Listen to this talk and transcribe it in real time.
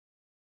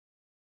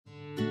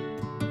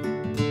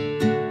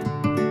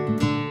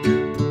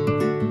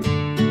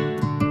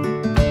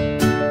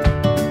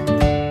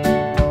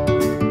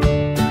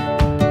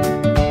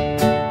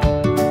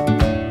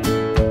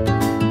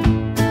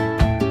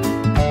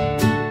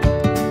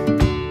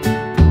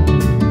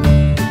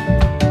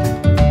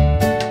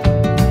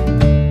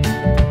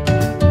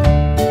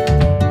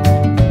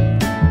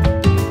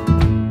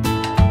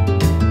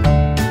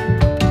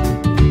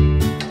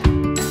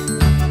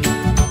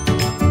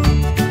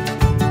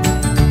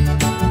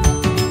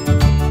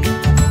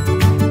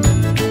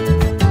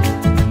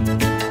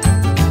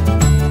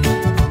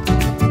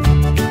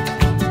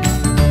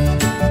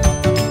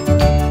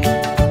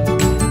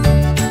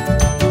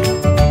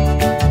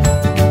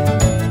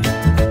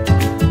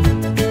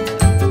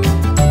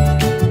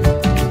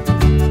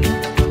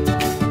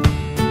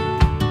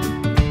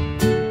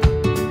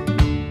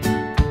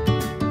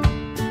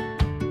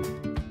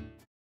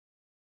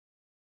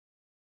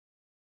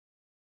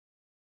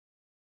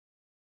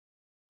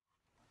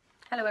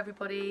Hello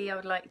everybody, I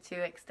would like to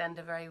extend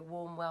a very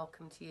warm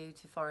welcome to you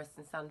to Forest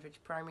and Sandridge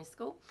Primary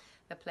School,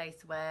 the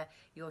place where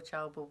your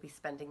child will be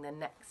spending the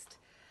next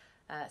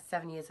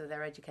 7 years of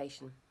their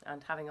education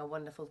and having a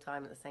wonderful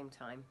time at the same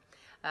time.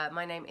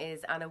 My name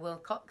is Anna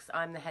Wilcox,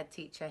 I'm the head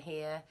teacher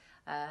here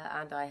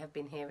and I have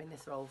been here in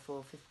this role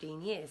for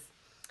 15 years.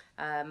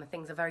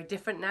 Things are very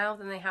different now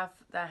than they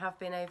have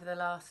been over the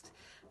last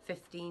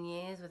 15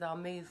 years with our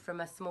move from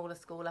a smaller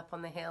school up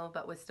on the hill,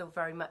 but we're still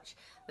very much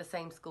the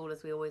same school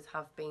as we always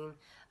have been,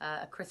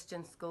 a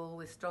Christian school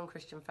with strong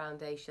Christian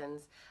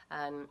foundations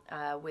and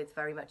with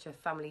very much a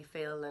family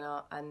feel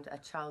and a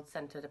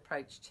child-centred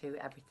approach to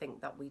everything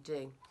that we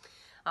do.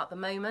 At the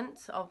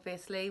moment,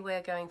 obviously,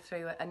 we're going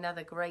through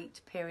another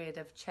great period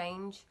of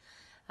change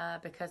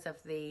because of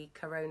the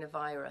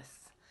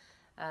coronavirus.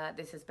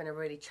 This has been a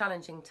really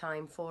challenging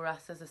time for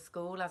us as a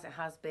school, as it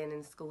has been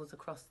in schools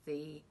across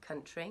the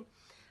country.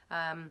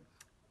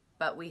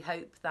 But we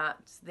hope that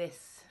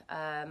this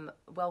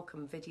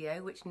welcome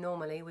video, which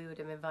normally we would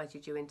have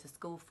invited you into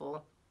school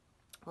for,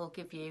 will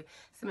give you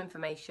some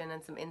information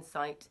and some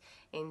insight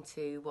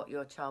into what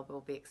your child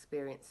will be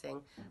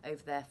experiencing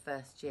over their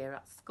first year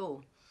at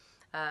school.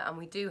 And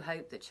we do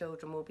hope that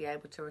children will be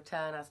able to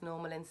return as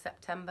normal in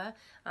September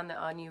and that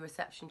our new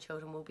reception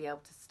children will be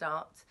able to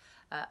start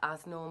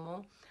as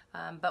normal.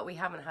 But we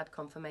haven't had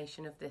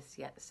confirmation of this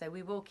yet, so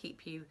we will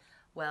keep you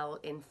well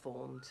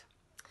informed.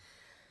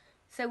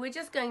 So we're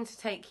just going to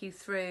take you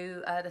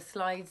through the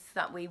slides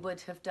that we would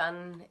have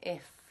done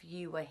if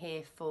you were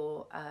here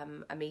for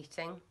a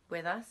meeting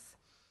with us.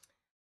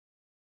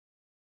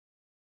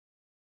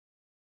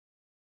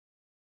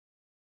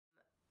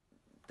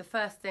 The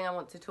first thing I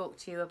want to talk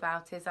to you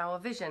about is our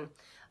vision.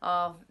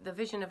 The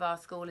vision of our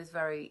school is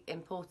very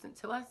important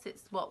to us.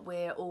 It's what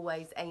we're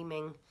always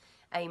aiming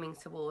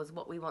towards,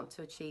 what we want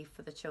to achieve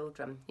for the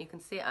children. You can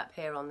see it up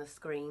here on the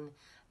screen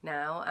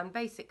now, and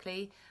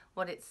basically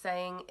what it's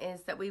saying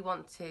is that we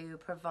want to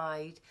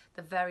provide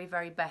the very,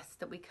 very best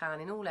that we can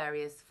in all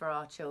areas for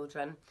our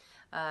children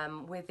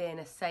within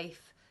a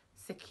safe,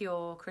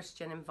 secure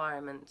Christian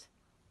environment.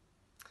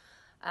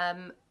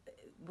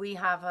 We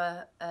have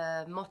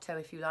a motto,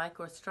 if you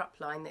like, or a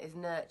strapline that is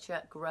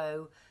nurture,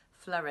 grow,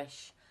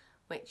 flourish,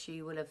 which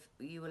you will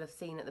have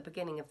seen at the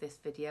beginning of this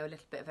video, a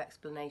little bit of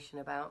explanation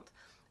about.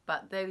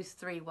 But those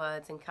three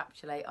words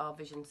encapsulate our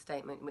vision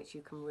statement, which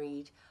you can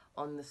read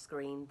on the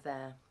screen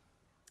there.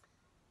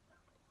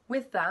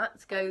 With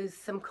that goes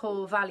some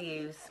core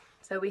values.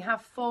 So we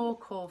have 4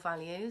 core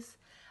values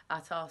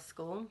at our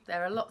school.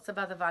 There are lots of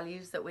other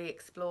values that we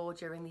explore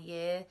during the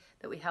year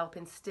that we help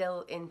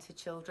instill into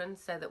children,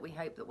 so that we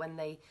hope that when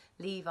they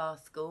leave our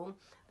school,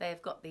 they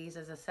have got these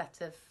as a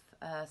set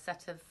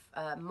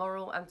of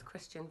moral and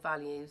Christian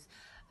values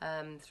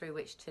through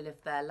which to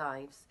live their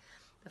lives.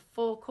 The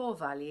 4 core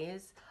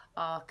values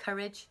are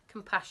courage,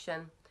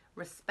 compassion,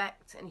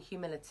 respect and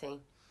humility.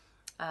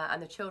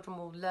 And the children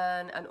will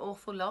learn an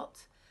awful lot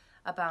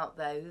about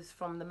those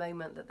from the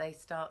moment that they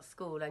start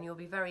school, and you'll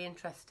be very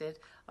interested,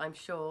 I'm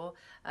sure,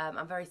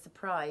 I'm very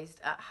surprised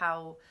at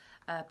how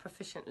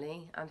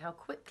proficiently and how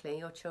quickly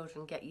your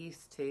children get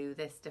used to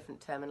this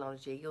different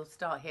terminology. You'll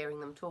start hearing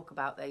them talk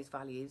about those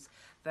values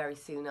very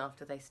soon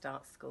after they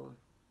start school.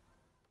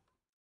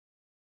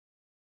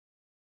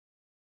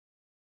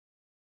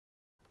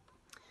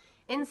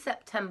 In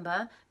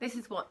September, this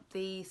is what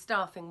the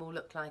staffing will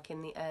look like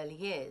in the early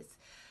years.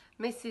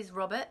 Mrs.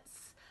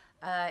 Roberts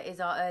is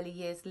our early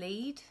years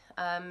lead.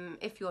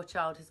 If your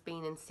child has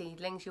been in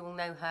Seedlings, you will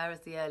know her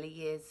as the early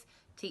years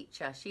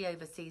teacher. She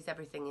oversees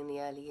everything in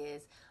the early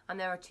years. And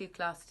there are 2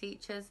 class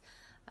teachers,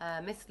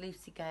 Miss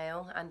Lucy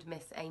Gale and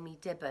Miss Amy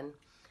Dibben.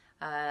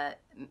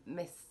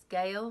 Miss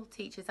Gale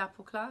teaches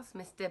Apple class,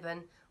 Miss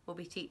Dibben will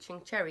be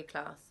teaching Cherry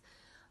class.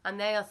 And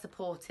they are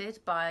supported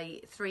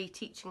by 3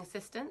 teaching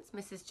assistants,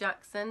 Mrs.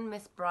 Jackson,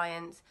 Miss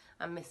Bryant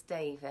and Miss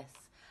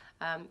Davis.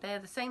 They are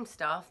the same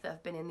staff that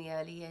have been in the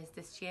early years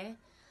this year,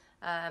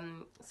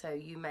 so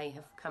you may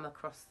have come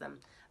across them.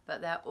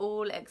 But they're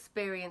all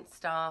experienced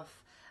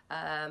staff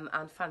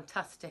and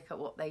fantastic at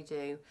what they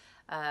do,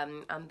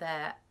 and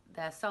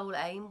their sole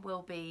aim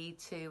will be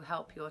to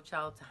help your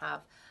child to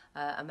have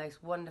a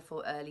most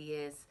wonderful early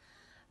years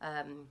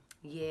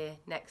year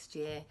next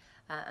year,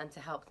 and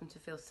to help them to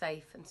feel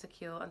safe and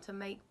secure and to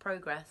make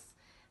progress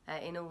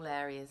in all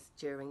areas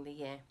during the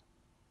year.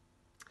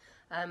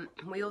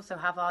 We also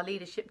have our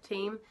leadership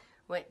team,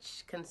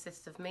 which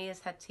consists of me as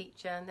head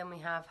teacher, and then we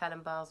have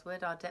Helen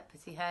Barswood, our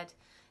deputy head,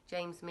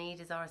 James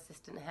Mead is our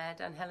assistant head,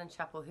 and Helen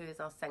Chappell, who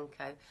is our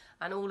Senko.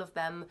 And all of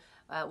them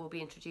will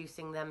be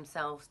introducing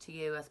themselves to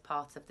you as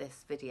part of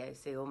this video,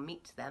 so you'll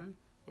meet them,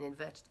 in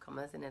inverted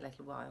commas, in a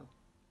little while.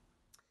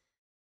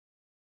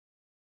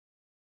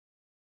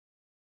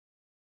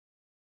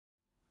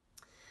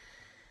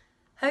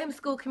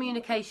 Homeschool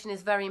communication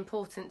is very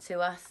important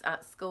to us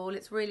at school.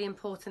 It's really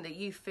important that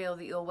you feel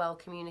that you're well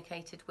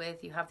communicated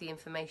with, you have the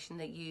information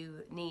that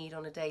you need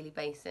on a daily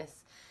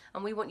basis.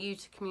 and we want you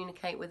to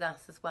communicate with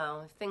us as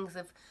well. If things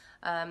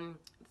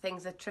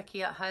are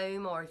tricky at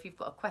home, or if you've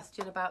got a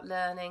question about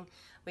learning,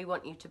 we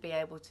want you to be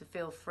able to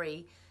feel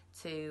free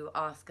to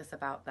ask us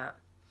about that.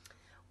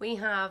 We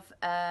have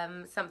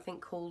something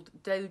called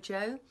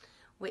Dojo,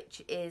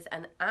 which is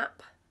an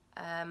app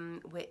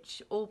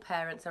which all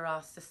parents are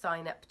asked to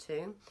sign up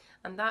to,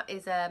 and that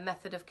is a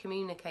method of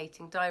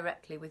communicating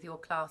directly with your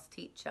class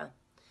teacher.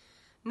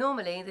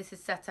 Normally this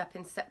is set up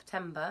in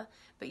September,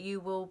 but you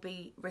will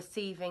be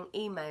receiving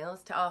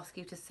emails to ask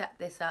you to set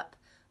this up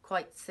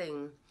quite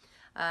soon.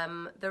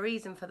 The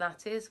reason for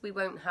that is we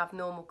won't have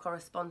normal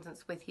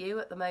correspondence with you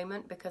at the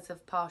moment because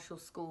of partial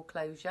school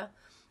closure,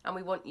 and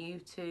we want you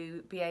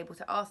to be able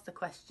to ask the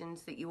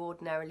questions that you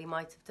ordinarily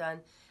might have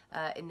done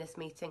in this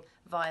meeting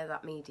via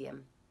that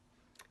medium.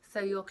 So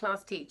your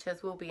class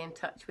teachers will be in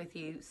touch with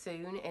you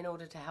soon in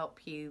order to help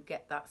you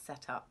get that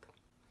set up.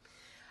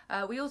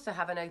 We also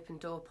have an open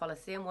door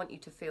policy and want you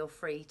to feel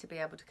free to be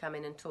able to come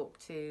in and talk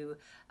to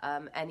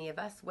any of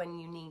us when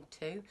you need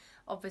to.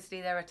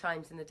 Obviously there are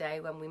times in the day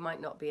when we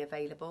might not be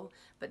available,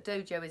 but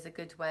Dojo is a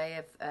good way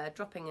of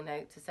dropping a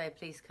note to say,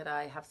 please could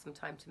I have some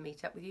time to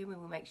meet up with you,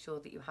 and we'll make sure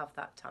that you have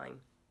that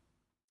time.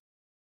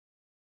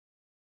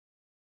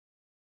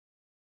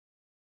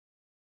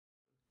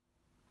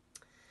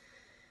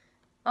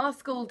 Our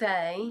school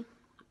day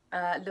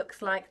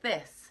looks like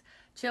this.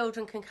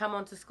 Children can come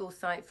onto school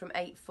site from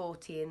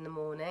 8:40 in the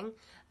morning.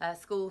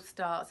 School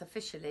starts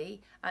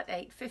officially at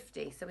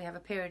 8:50, so we have a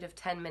period of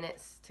 10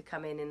 minutes to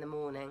come in the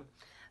morning.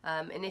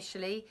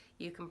 Initially,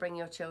 you can bring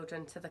your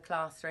children to the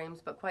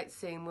classrooms, but quite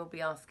soon we'll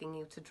be asking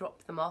you to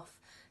drop them off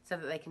so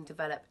that they can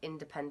develop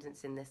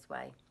independence in this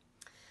way.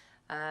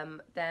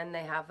 Then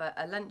they have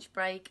a lunch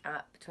break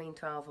at between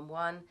 12 and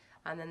 1,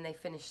 and then they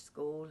finish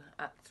school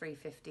at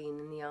 3:15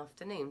 in the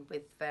afternoon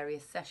with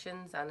various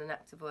sessions and an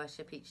act of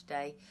worship each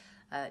day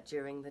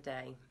during the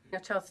day.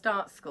 Your child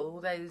starts school,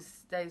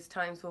 those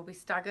times will be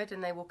staggered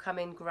and they will come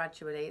in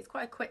gradually. It's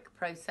quite a quick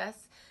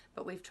process,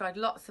 but we've tried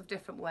lots of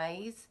different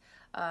ways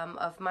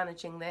of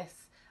managing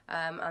this,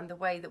 and the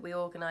way that we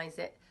organise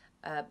it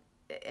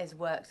has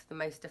worked the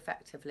most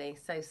effectively.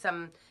 So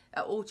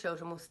all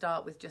children will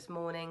start with just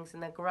mornings,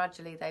 and then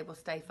gradually they will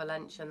stay for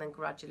lunch, and then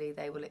gradually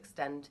they will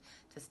extend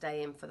to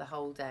stay in for the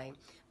whole day.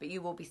 But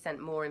you will be sent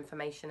more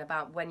information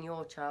about when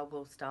your child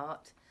will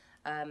start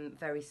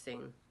very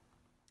soon.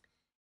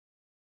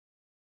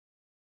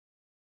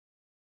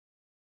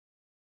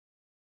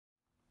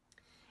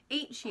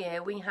 Each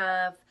year we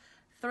have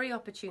 3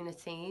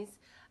 opportunities,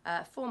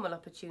 formal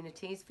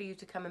opportunities, for you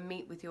to come and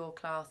meet with your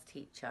class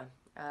teacher.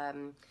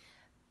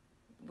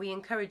 We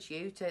encourage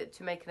you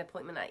to make an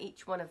appointment at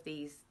each one of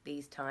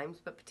these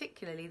times, but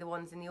particularly the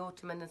ones in the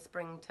autumn and the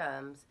spring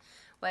terms,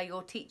 where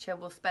your teacher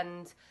will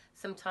spend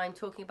some time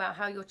talking about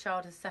how your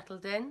child has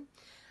settled in,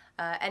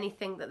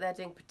 anything that they're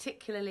doing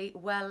particularly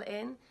well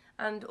in,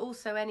 and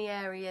also any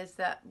areas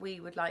that we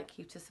would like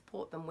you to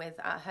support them with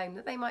at home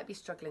that they might be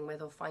struggling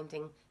with or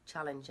finding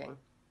challenging.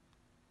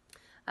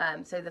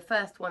 So the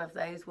first one of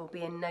those will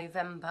be in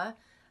November,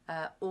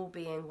 all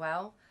being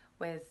well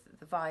with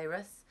the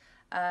virus.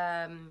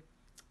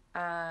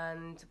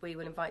 And we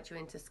will invite you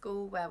into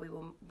school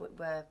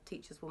where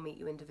teachers will meet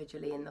you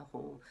individually in the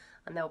hall,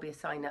 and there'll be a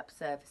sign-up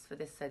service for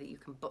this so that you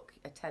can book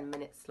a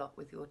 10-minute slot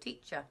with your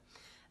teacher.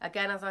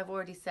 Again, as I've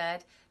already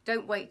said,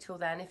 don't wait till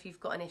then if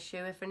you've got an issue.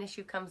 If an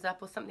issue comes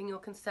up or something you're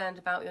concerned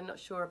about, you're not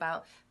sure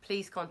about,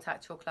 please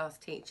contact your class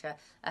teacher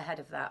ahead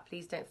of that.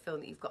 Please don't feel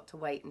that you've got to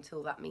wait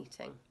until that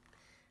meeting.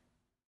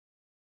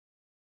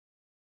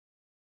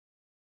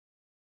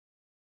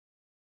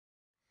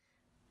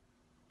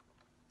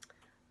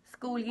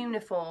 School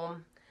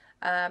uniform.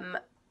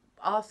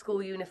 Our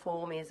school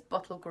uniform is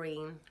bottle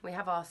green. We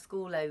have our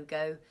school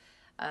logo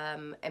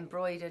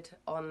embroidered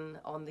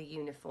on the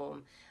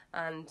uniform,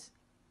 and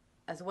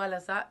as well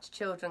as that,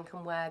 children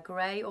can wear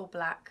grey or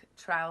black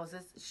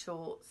trousers,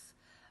 shorts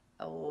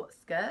or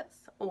skirts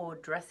or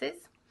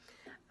dresses.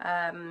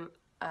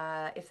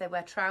 If they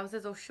wear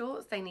trousers or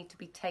shorts, they need to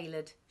be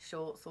tailored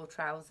shorts or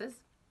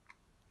trousers.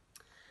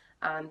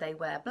 And they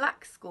wear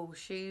black school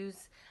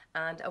shoes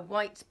and a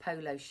white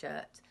polo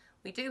shirt.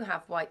 We do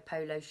have white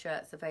polo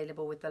shirts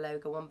available with the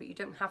logo on, but you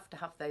don't have to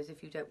have those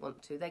if you don't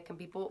want to. They can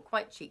be bought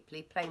quite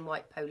cheaply, plain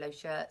white polo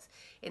shirts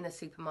in the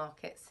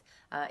supermarkets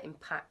in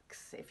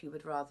packs if you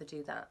would rather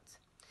do that.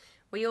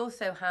 We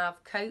also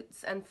have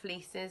coats and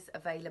fleeces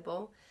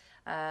available,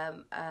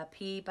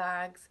 PE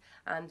bags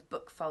and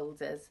book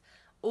folders.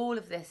 All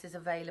of this is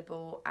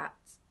available at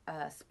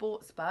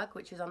Sports Bug,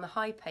 which is on the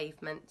high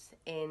pavement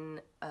on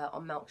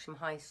Melksham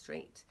High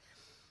Street.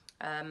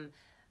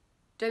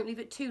 Don't leave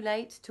it too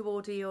late to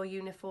order your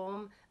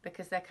uniform,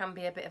 because there can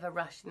be a bit of a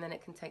rush and then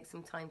it can take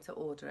some time to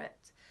order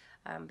it.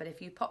 But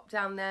if you pop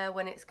down there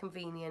when it's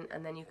convenient,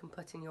 and then you can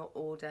put in your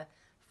order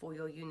for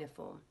your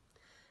uniform.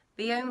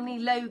 The only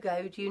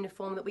logoed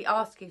uniform that we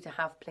ask you to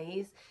have,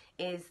 please,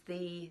 is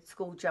the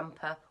school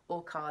jumper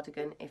or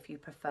cardigan if you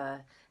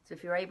prefer. So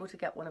if you're able to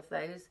get one of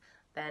those,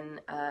 then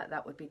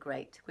that would be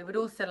great. We would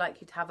also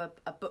like you to have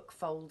a book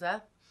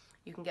folder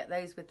You can get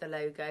those with the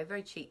logo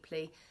very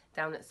cheaply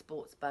down at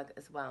Sportsbug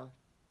as well.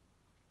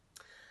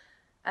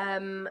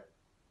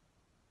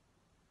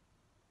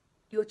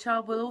 Your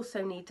child will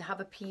also need to have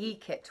a PE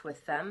kit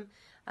with them,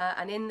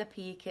 and in the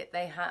PE kit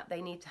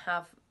they need to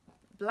have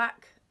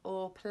black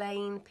or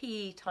plain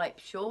PE type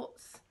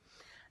shorts,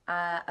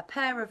 a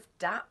pair of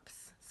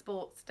DAPs,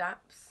 sports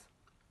DAPs,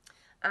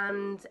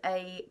 and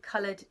a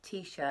coloured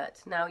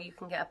t-shirt. Now you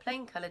can get a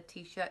plain coloured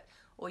t-shirt,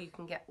 or you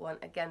can get one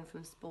again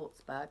from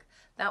Sportsbug.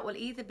 That will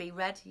either be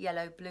red,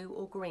 yellow, blue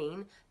or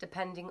green,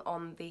 depending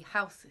on the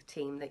house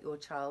team that your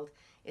child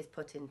is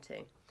put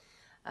into.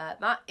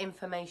 That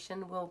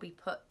information will be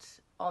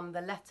put on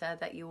the letter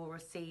that you will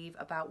receive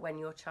about when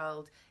your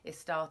child is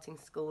starting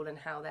school and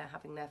how they're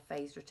having their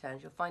phased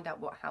returns. You'll find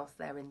out what house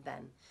they're in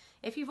then.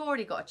 If you've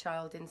already got a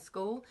child in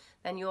school,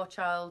 then your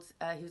child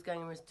who's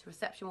going to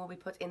reception will be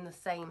put in the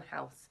same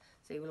house,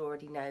 so you will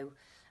already know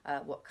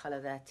what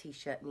colour their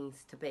t-shirt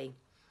needs to be.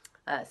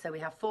 So we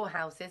have 4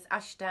 houses: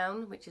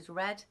 Ashdown, which is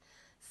red,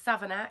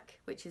 Savernake,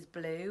 which is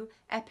blue,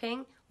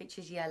 Epping, which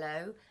is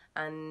yellow,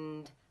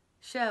 and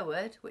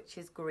Sherwood, which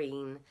is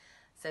green.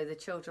 So the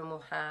children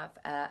will have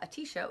a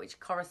t-shirt which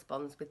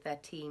corresponds with their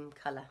team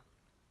colour.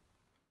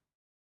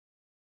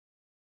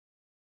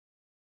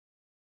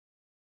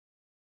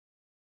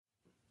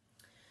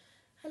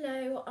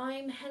 Hello,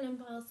 I'm Helen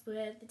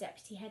Barleswood, the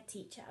Deputy Head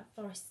Teacher at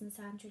Forest and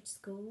Sandridge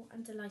School.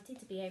 I'm delighted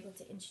to be able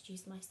to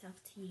introduce myself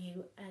to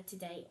you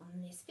today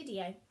on this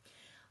video.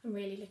 I'm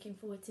really looking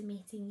forward to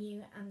meeting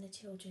you and the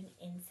children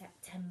in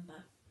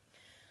September.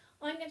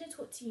 I'm going to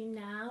talk to you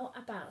now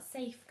about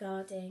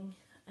safeguarding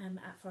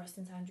at Forest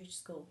and Sandridge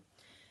School.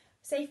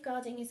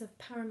 Safeguarding is of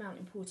paramount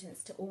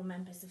importance to all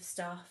members of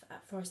staff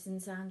at Forest and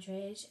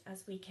Sandridge,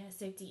 as we care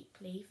so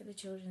deeply for the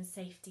children's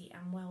safety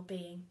and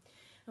well-being.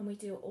 And we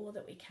do all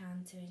that we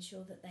can to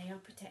ensure that they are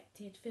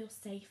protected, feel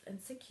safe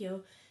and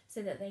secure,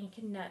 so that they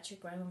can nurture,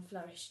 grow and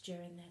flourish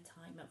during their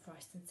time at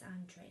Forest and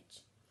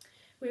Sandridge.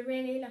 We're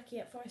really lucky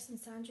at Forest and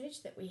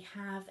Sandridge that we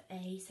have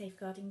a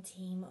safeguarding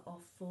team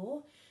of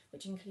 4,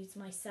 which includes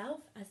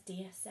myself as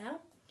DSL,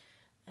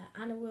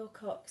 Anna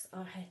Wilcox,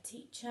 our head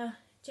teacher,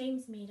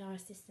 James Mead, our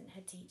assistant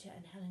head teacher,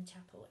 and Helen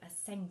Chappell as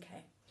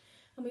Senko.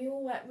 And we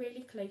all work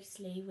really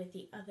closely with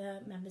the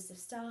other members of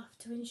staff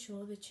to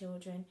ensure the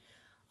children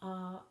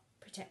are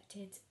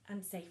protected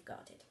and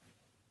safeguarded.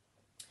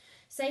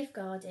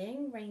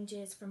 Safeguarding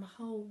ranges from a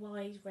whole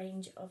wide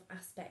range of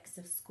aspects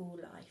of school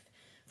life,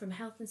 from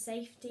health and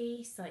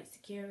safety, site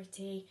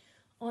security,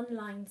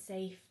 online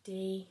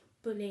safety,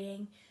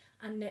 bullying,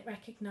 and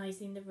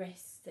recognising the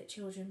risks that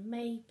children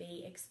may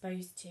be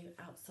exposed to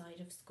outside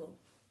of school.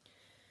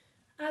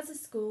 As a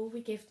school,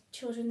 we give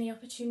children the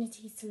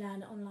opportunities to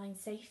learn online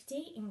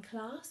safety in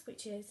class,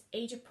 which is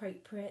age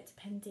appropriate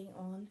depending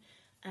on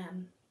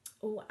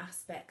all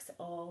aspects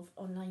of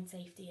online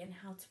safety and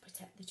how to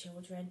protect the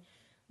children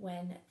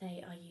when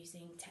they are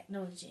using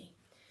technology.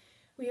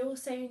 We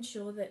also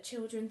ensure that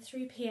children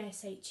through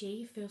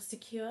PSHE feel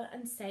secure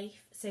and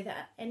safe, so that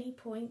at any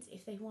point,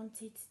 if they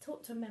wanted to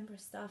talk to a member of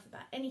staff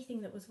about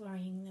anything that was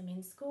worrying them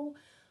in school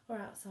or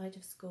outside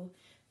of school,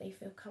 they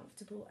feel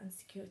comfortable and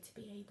secure to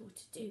be able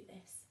to do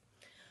this.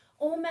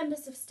 All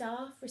members of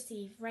staff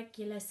receive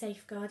regular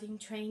safeguarding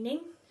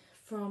training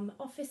from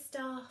office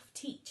staff,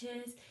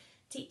 teachers,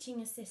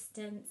 teaching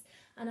assistants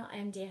and our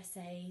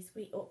MDSAs.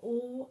 We are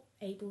all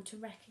able to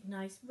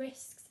recognise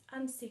risks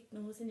and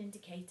signals and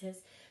indicators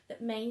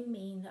that may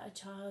mean that a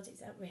child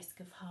is at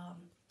risk of harm.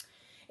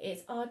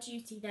 It's our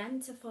duty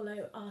then to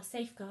follow our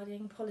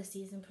safeguarding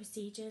policies and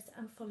procedures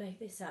and follow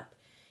this up.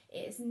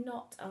 It is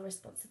not our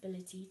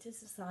responsibility to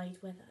decide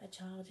whether a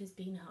child has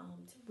been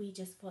harmed. We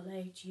just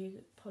follow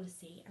due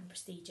policy and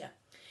procedure.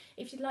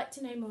 If you'd like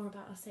to know more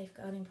about our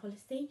safeguarding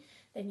policy,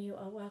 then you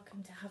are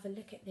welcome to have a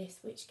look at this,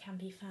 which can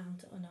be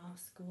found on our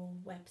school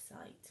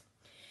website.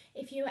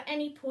 If you at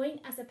any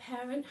point as a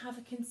parent have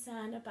a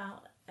concern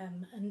about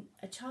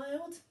a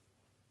child,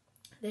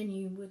 then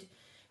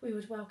we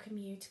would welcome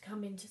you to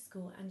come into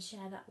school and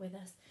share that with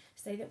us,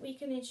 so that we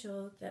can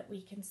ensure that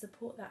we can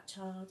support that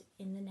child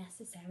in the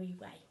necessary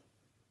way.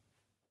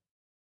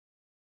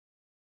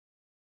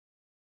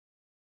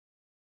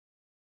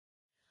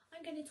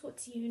 I'm going to talk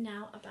to you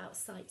now about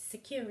site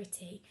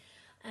security.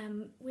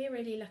 We're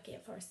really lucky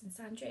at Forest and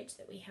Sandridge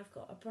that we have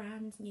got a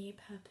brand new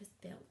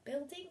purpose-built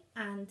building,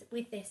 and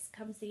with this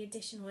comes the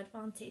additional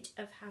advantage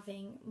of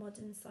having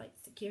modern site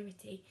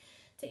security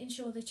to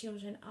ensure the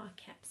children are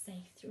kept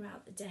safe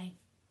throughout the day.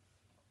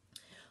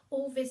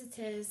 All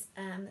visitors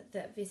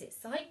that visit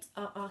site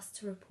are asked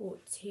to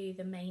report to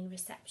the main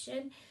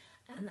reception,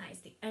 and that is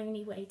the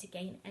only way to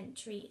gain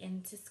entry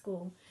into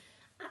school.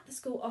 At the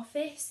school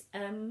office,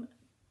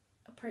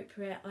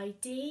 appropriate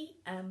ID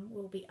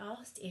will be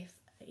asked if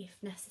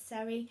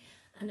necessary,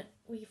 and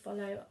we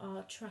follow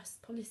our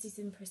trust policies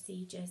and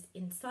procedures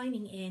in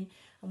signing in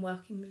and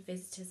welcoming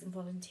visitors and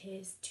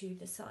volunteers to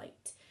the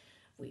site.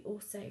 We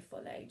also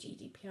follow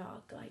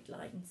GDPR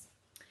guidelines.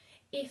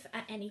 If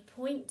at any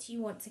point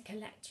you want to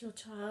collect your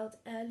child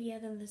earlier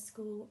than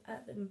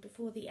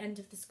before the end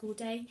of the school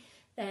day,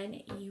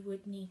 then you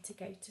would need to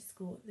go to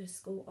the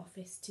school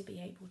office to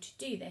be able to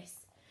do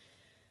this.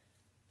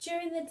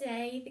 During the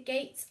day, the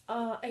gates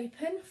are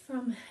open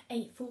from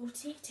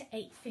 8:40 to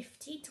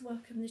 8:50 to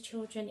welcome the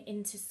children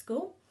into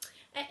school.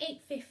 At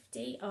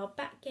 8:50, our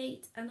back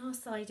gate and our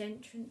side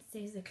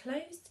entrances are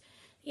closed.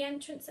 The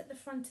entrance at the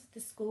front of the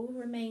school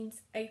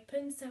remains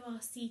open so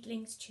our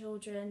seedlings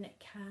children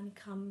can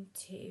come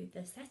to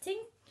the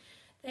setting.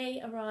 They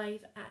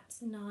arrive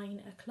at 9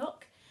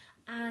 o'clock,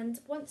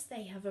 and once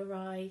they have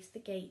arrived, the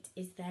gate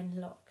is then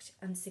locked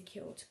and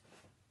secured.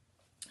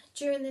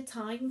 During the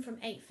time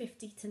from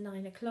 8:50 to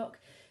 9 o'clock,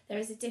 there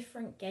is a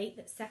different gate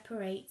that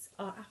separates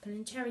our apple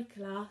and cherry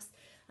class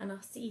and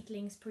our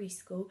seedlings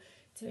preschool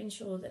to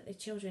ensure that the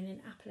children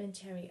in apple and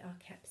cherry are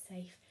kept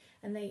safe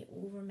and they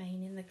all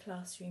remain in the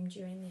classroom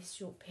during this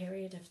short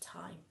period of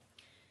time.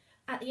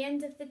 At the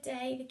end of the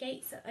day, the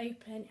gates are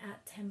open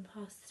at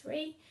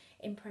 3:10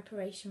 in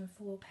preparation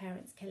for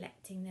parents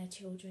collecting their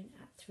children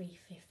at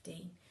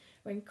 3:15.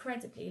 We're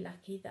incredibly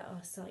lucky that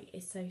our site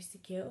is so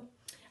secure,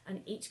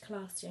 and each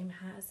classroom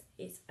has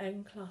its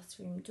own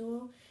classroom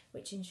door,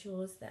 which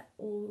ensures that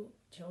all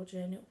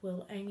children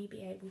will only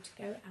be able to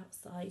go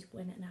outside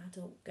when an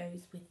adult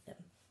goes with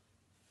them.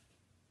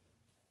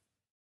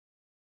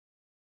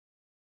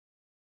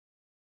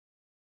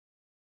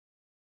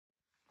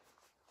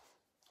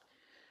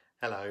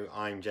 Hello,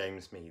 I'm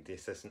James Mead, the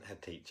Assistant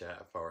Head Teacher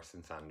at Forest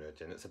and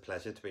Sandridge, and it's a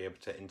pleasure to be able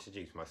to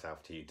introduce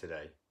myself to you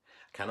today.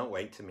 I cannot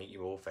wait to meet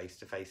you all face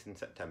to face in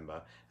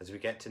September as we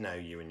get to know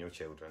you and your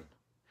children.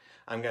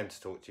 I'm going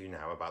to talk to you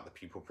now about the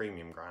Pupil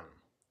Premium Grant.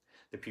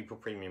 The Pupil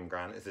Premium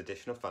Grant is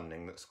additional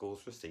funding that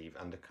schools receive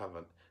under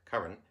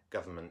current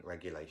government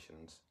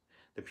regulations.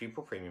 The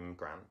Pupil Premium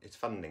Grant is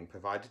funding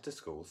provided to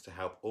schools to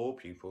help all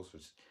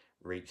pupils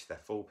reach their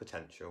full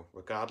potential,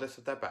 regardless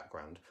of their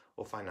background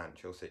or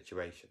financial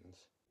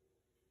situations.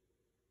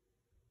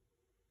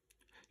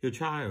 Your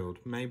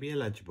child may be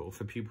eligible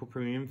for pupil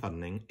premium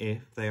funding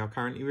if they are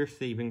currently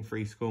receiving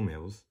free school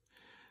meals,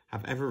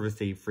 have ever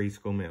received free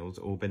school meals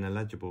or been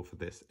eligible for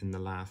this in the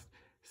last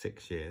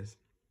 6 years,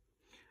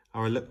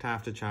 are a looked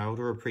after child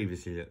or a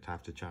previously looked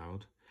after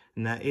child,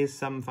 and there is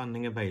some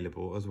funding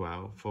available as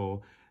well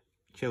for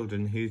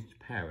children whose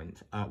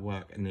parents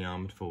work in the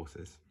armed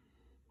forces.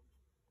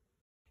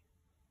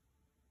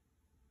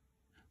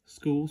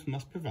 Schools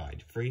must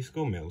provide free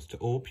school meals to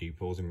all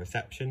pupils in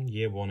reception,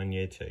 Year 1 and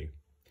Year 2.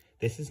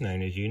 This is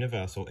known as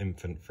Universal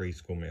Infant Free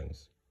School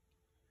Meals.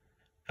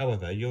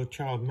 However, your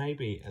child may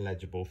be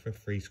eligible for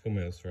free school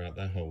meals throughout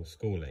their whole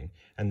schooling,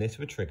 and this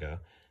would trigger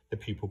the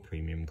Pupil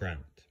Premium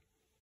Grant.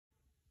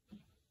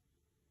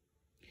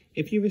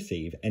 If you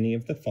receive any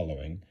of the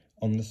following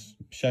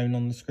shown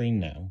on the screen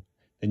now,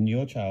 then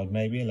your child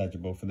may be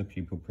eligible for the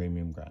Pupil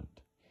Premium Grant.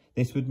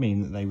 This would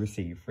mean that they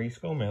receive free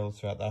school meals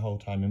throughout their whole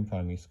time in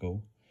primary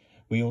school.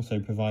 We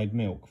also provide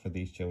milk for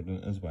these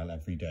children as well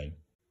every day.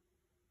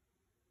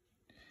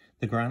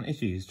 The grant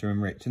is used to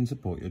enrich and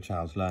support your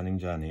child's learning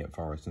journey at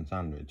Forest and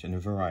Sandridge in a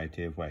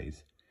variety of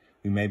ways.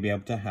 We may be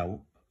able to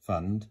help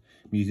fund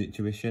music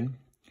tuition.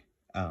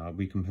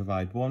 We can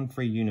provide 1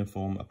 free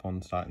uniform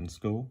upon starting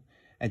school,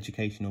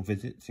 educational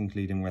visits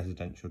including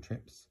residential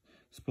trips,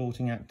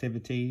 sporting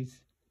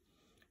activities,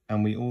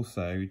 and we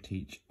also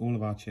teach all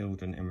of our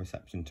children in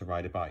reception to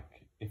ride a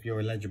bike. If you're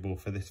eligible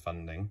for this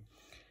funding,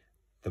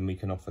 then we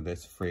can offer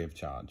this free of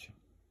charge.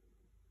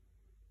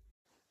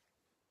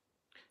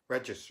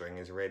 Registering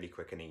is really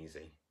quick and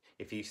easy.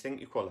 If you think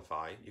you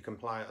qualify, you can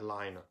apply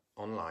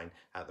online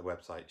at the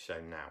website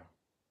shown now.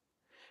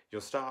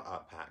 Your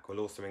Start-Up Pack will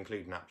also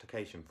include an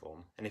application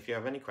form, and if you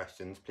have any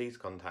questions, please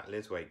contact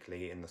Liz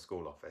Wakely in the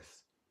school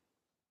office.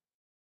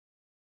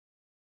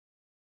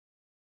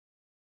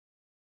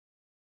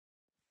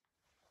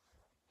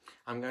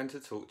 I'm going to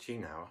talk to you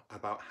now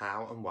about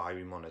how and why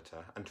we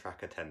monitor and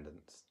track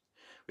attendance.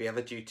 We have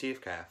a duty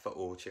of care for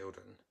all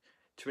children.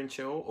 To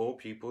ensure all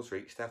pupils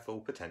reach their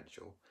full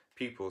potential,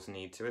 pupils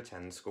need to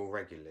attend school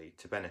regularly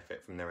to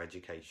benefit from their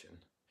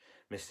education.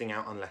 Missing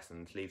out on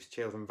lessons leaves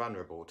children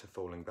vulnerable to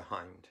falling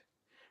behind.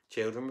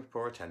 Children with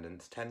poor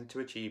attendance tend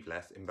to achieve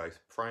less in both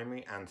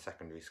primary and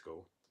secondary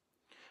school.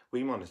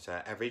 We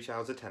monitor every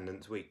child's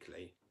attendance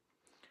weekly.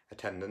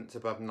 Attendance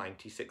above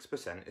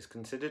 96% is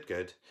considered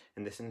good,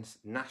 and this is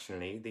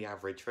nationally the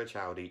average for a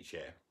child each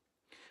year.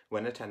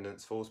 When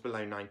attendance falls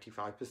below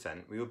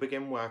 95%, we will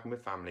begin working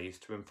with families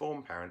to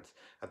inform parents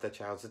of their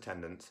child's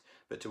attendance,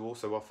 but to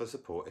also offer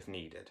support if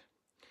needed.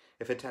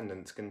 If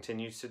attendance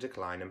continues to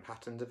decline and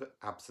patterns of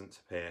absence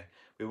appear,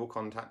 we will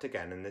contact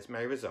again, and this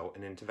may result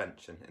in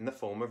intervention in the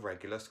form of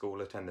regular school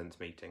attendance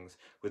meetings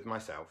with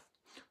myself,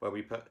 where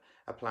we put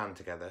a plan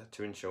together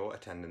to ensure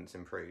attendance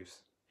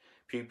improves.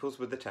 Pupils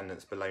with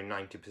attendance below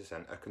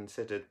 90% are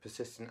considered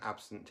persistent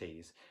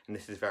absentees, and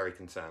this is very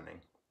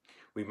concerning.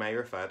 We may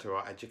refer to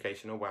our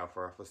Educational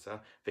Welfare Officer,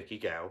 Vicky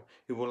Gale,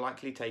 who will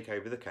likely take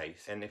over the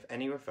case, and if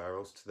any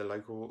referrals to the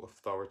local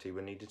authority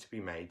were needed to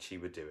be made, she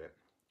would do it.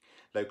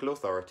 Local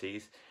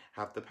authorities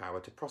have the power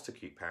to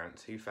prosecute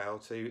parents who fail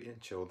to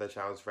ensure their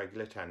child's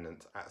regular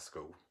attendance at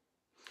school.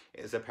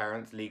 It is a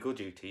parent's legal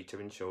duty to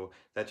ensure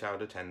their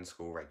child attends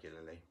school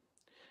regularly.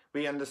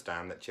 We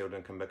understand that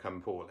children can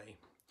become poorly.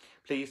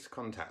 Please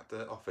contact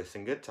the office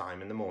in good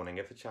time in the morning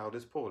if a child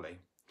is poorly.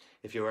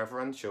 If you're ever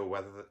unsure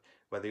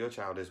whether your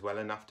child is well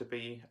enough to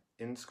be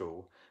in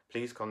school,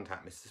 please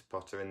contact Mrs.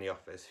 Potter in the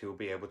office, who will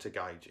be able to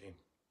guide you.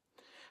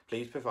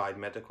 Please provide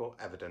medical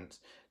evidence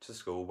to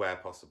school where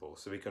possible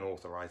so we can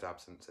authorise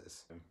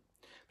absences.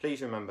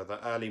 Please remember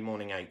that early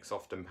morning aches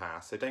often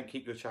pass, so don't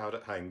keep your child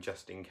at home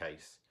just in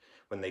case,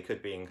 when they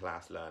could be in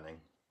class learning.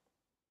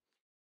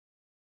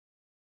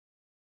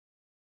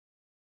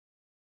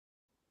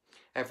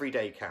 Every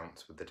day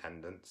counts with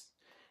attendance.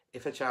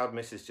 If a child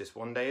misses just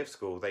one day of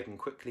school, they can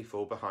quickly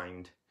fall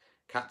behind.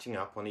 Catching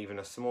up on even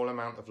a small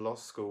amount of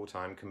lost school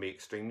time can be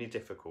extremely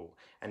difficult,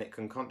 and it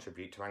can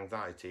contribute to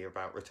anxiety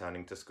about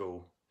returning to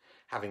school.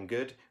 Having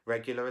good,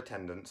 regular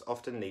attendance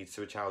often leads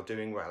to a child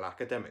doing well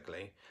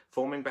academically,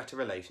 forming better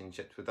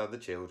relationships with other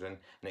children,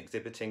 and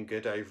exhibiting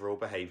good overall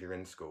behaviour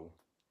in school.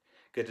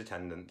 Good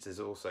attendance is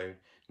also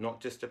not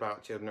just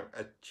about children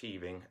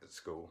achieving at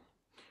school.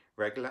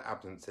 Regular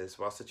absences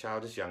whilst a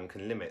child is young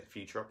can limit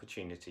future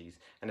opportunities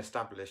and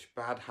establish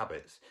bad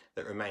habits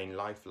that remain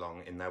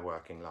lifelong in their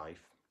working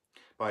life.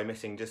 By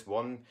missing just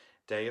one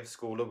day of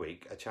school a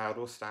week, a child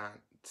will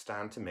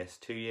stand to miss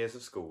 2 years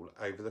of school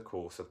over the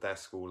course of their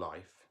school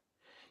life.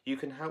 You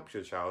can help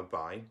your child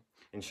by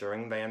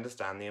ensuring they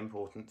understand the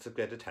importance of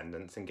good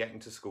attendance and getting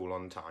to school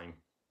on time.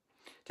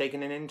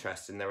 Taking an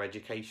interest in their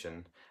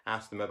education,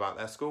 ask them about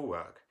their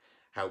schoolwork,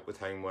 help with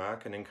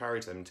homework and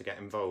encourage them to get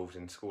involved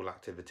in school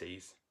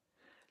activities.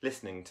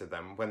 Listening to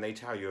them when they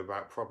tell you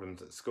about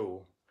problems at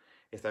school.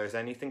 If there is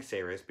anything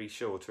serious, be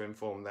sure to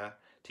inform their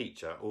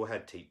teacher or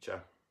head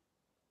teacher.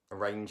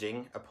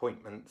 Arranging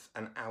appointments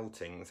and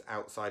outings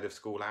outside of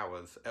school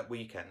hours, at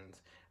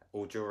weekends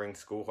or during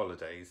school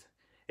holidays.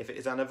 If it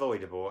is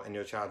unavoidable and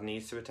your child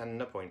needs to attend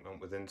an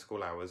appointment within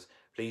school hours,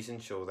 please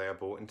ensure they are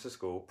brought into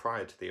school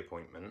prior to the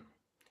appointment,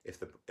 if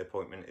the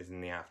appointment is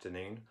in the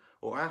afternoon,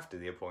 or after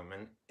the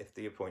appointment, if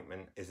the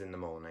appointment is in the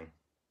morning.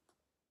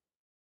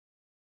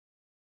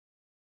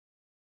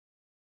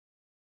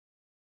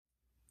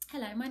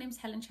 Hello, my name's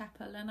Helen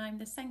Chappell and I'm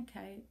the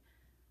Senko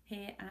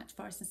here at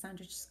Forest and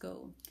Sandridge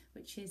School,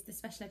 which is the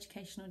Special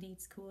Educational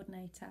Needs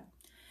Coordinator.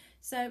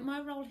 So my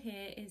role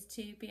here is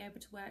to be able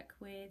to work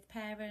with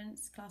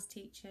parents, class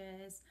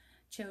teachers,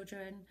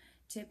 children,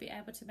 to be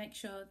able to make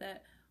sure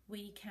that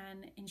we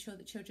can ensure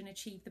that children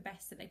achieve the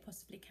best that they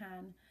possibly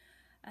can.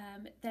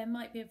 There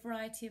might be a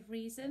variety of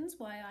reasons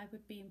why I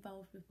would be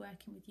involved with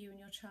working with you and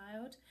your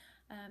child.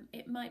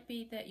 It might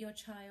be that your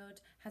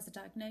child has a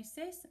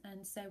diagnosis,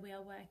 and so we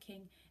are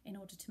working in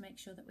order to make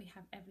sure that we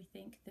have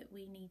everything that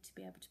we need to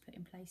be able to put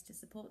in place to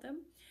support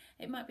them.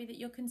 It might be that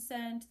you're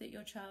concerned that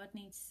your child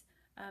needs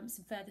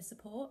some further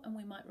support, and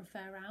we might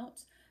refer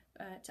out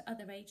to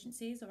other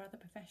agencies or other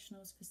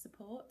professionals for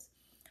support.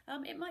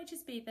 It might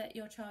just be that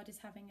your child is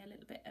having a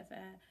little bit of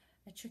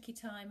a tricky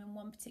time in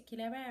one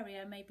particular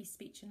area. Maybe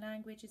speech and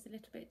language is a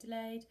little bit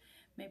delayed,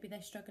 maybe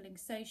they're struggling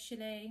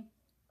socially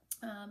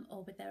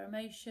or with their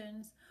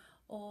emotions,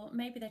 or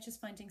maybe they're just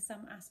finding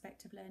some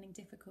aspect of learning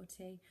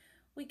difficulty.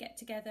 We get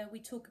together, we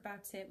talk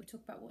about it, we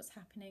talk about what's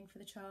happening for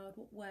the child,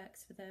 what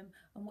works for them,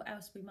 and what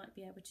else we might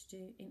be able to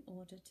do in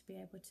order to be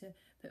able to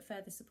put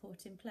further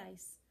support in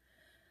place.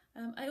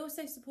 I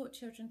also support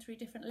children through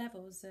different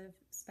levels of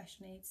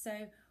special needs.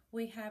 So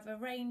we have a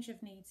range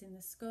of needs in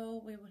the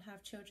school. We will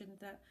have children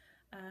that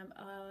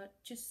are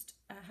just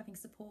having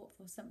support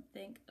for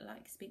something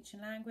like speech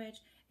and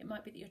language. It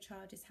might be that your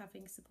child is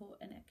having support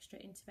and extra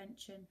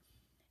intervention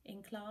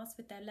in class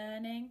with their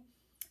learning.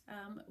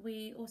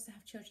 We also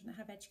have children that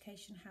have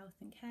education, health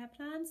and care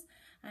plans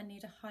and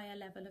need a higher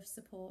level of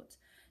support.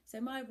 So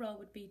my role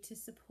would be to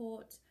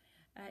support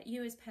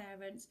you as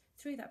parents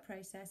through that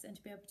process and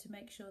to be able to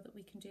make sure that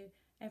we can do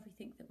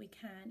everything that we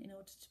can in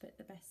order to put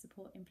the best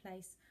support in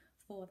place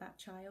for that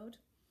child.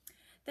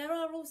 There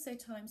are also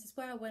times as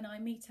well when I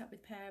meet up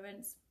with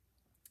parents.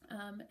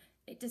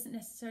 It doesn't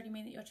necessarily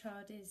mean that your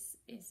child is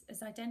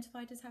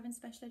identified as having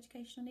special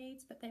educational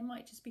needs, but they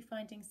might just be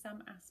finding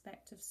some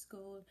aspect of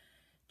school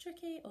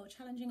tricky or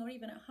challenging, or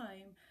even at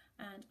home,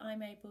 and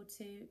I'm able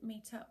to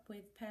meet up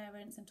with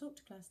parents and talk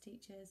to class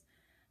teachers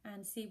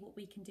and see what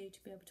we can do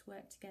to be able to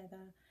work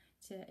together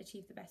to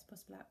achieve the best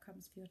possible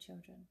outcomes for your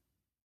children.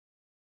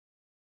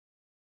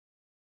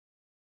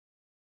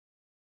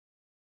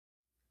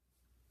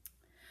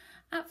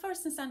 At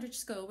Forest and Sandridge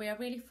School, we are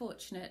really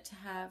fortunate to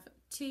have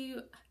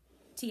two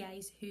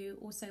TAs who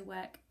also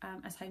work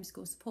as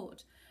homeschool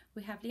support.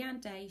 We have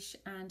Leanne Daish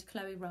and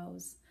Chloe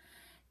Rolls.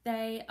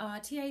 They are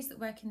TAs that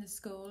work in the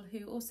school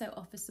who also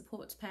offer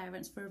support to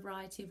parents for a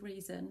variety of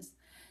reasons.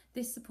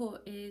 This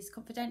support is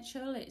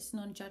confidential, it's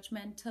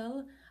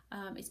non-judgmental,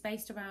 it's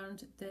based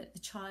around the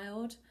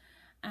child,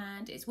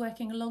 and it's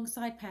working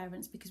alongside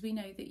parents because we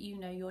know that you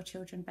know your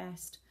children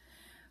best.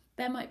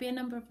 There might be a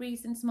number of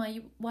reasons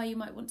why you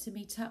might want to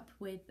meet up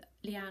with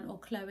Leanne or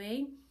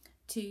Chloe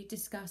to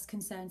discuss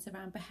concerns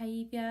around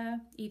behaviour,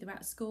 either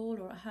at school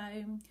or at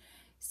home,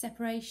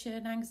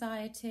 separation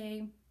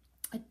anxiety,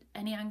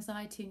 any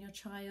anxiety in your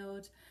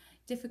child,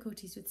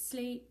 difficulties with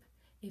sleep,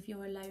 if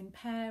you're a lone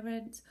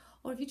parent,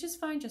 or if you just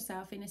find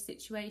yourself in a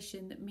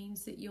situation that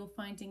means that you're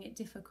finding it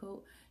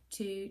difficult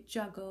to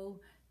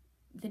juggle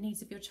the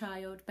needs of your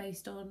child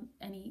based on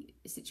any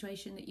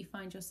situation that you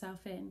find yourself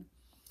in.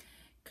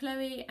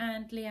 Chloe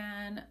and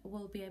Leanne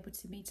will be able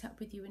to meet up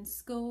with you in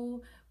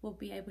school, will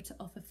be able to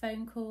offer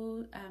phone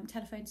call,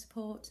 telephone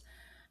support,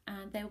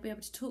 and they will be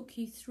able to talk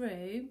you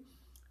through,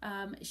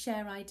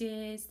 share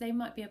ideas. They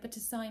might be able to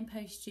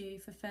signpost you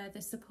for further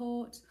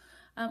support,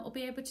 or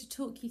be able to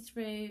talk you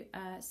through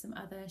some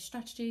other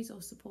strategies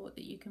or support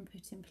that you can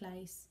put in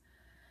place.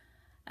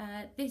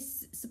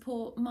 This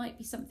support might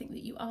be something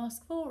that you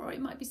ask for, or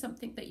it might be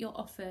something that you're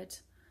offered.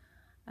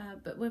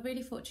 But we're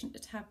really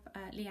fortunate to have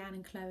Leanne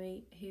and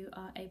Chloe who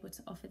are able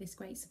to offer this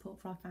great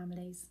support for our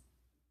families.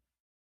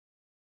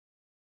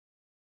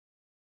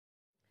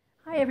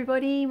 Hi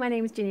everybody, my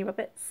name is Ginny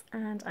Roberts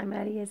and I'm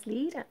Early Years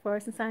Lead at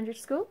Forest and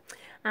Sandridge School,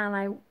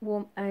 and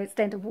I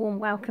extend a warm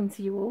welcome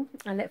to you all.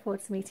 I look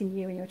forward to meeting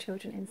you and your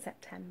children in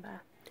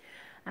September,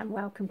 and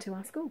welcome to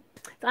our school.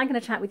 So I'm going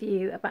to chat with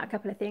you about a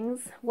couple of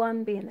things,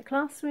 one being the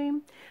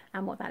classroom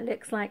and what that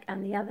looks like,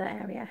 and the other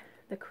area,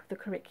 the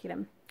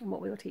curriculum and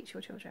what we will teach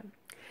your children.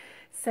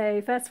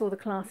 So first of all, the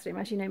classroom.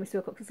 As you know, Miss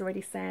Wilcox has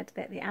already said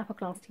that the Apple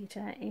class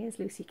teacher is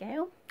Lucy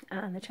Gale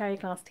and the Cherry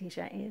class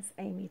teacher is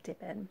Amy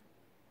Dibben.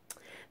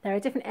 There are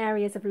different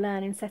areas of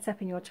learning set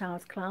up in your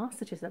child's class,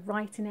 such as the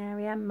writing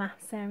area,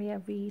 maths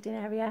area, reading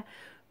area,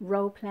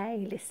 role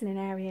play, listening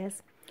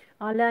areas.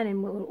 Our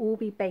learning will all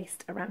be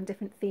based around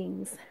different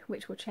themes,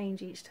 which will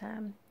change each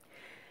term.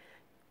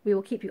 We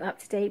will keep you up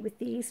to date with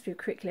these through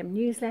curriculum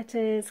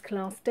newsletters,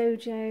 class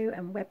dojo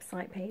and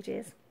website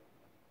pages.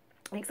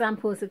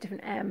 Examples of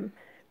different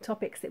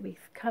topics that we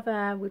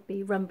cover would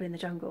be Rumble in the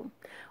Jungle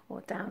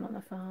or Down on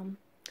the Farm.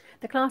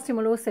 The classroom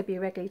will also be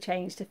regularly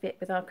changed to fit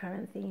with our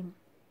current theme.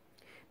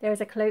 There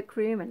is a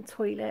cloakroom and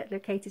toilet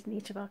located in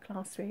each of our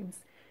classrooms.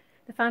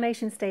 The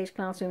foundation stage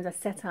classrooms are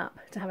set up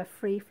to have a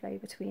free flow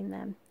between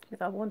them,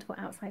 with our wonderful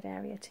outside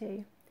area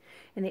too.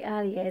 In the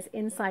early years,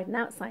 inside and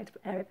outside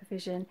area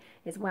provision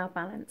is well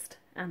balanced,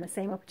 and the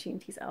same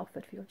opportunities are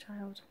offered for your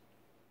child.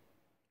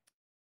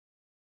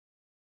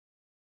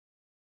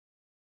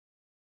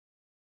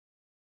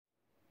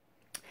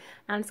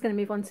 I'm just going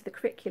to move on to the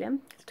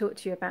curriculum to talk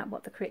to you about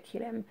what the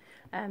curriculum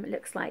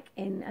looks like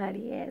in early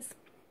years.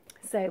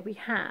 So we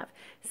have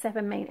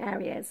 7 main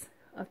areas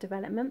of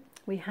development.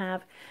 We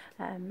have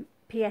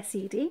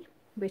PSED,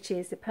 which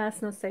is the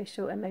personal,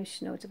 social,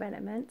 emotional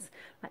development,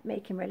 like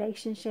making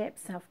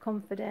relationships,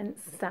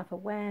 self-confidence,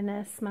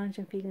 self-awareness,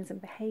 managing feelings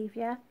and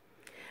behaviour.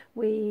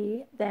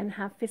 We then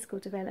have physical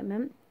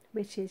development,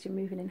 which is your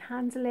moving and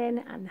handling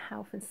and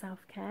health and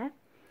self-care.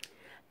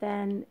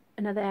 Then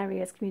another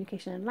area is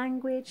communication and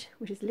language,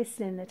 which is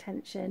listening and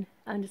attention,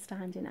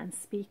 understanding and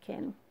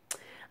speaking.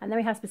 And then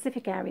we have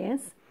specific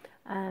areas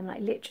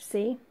like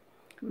literacy,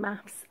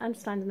 maths,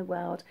 understanding the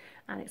world,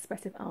 and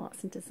expressive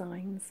arts and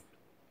designs.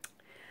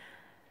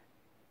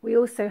 We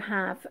also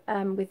have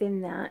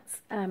within that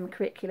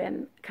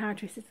curriculum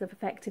characteristics of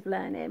effective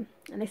learning,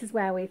 and this is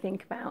where we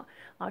think about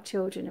our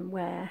children and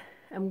where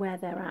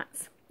they're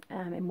at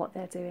in what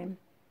they're doing.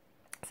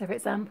 So for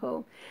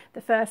example, the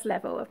first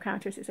level of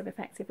characteristics of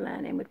effective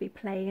learning would be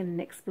playing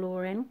and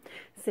exploring.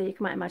 So you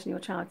might imagine your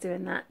child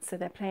doing that. So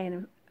they're playing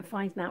and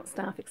finding out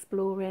stuff,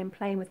 exploring,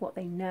 playing with what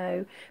they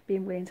know,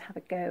 being willing to have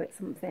a go at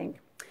something.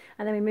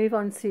 And then we move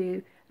on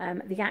to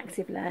the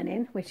active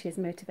learning, which is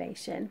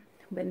motivation,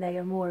 when they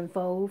are more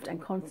involved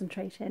and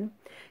concentrating,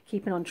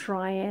 keeping on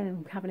trying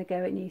and having a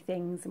go at new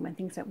things, and when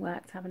things don't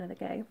work, to have another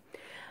go.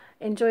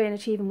 Enjoying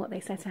achieving what they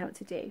set out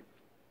to do.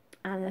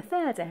 And the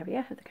third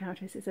area of the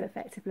characteristics of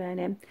effective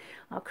learning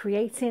are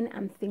creating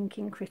and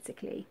thinking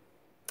critically,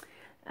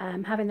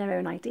 having their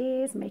own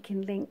ideas,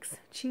 making links,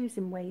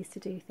 choosing ways to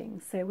do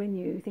things. So when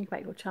you think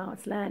about your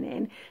child's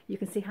learning, you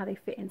can see how they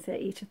fit into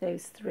each of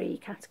those 3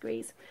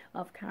 categories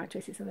of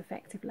characteristics of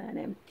effective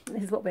learning. And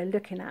this is what we're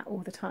looking at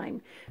all the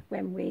time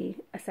when we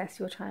assess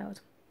your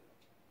child.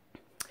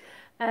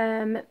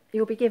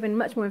 You'll be given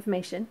much more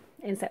information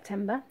in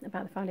September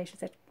about the foundation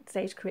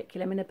stage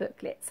curriculum in a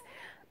booklet.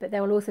 But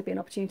there will also be an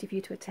opportunity for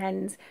you to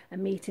attend a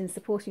meeting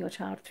supporting your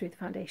child through the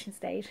foundation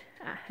stage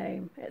at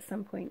home at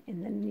some point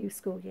in the new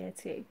school year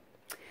too.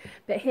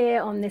 But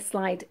here on this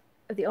slide,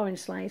 the orange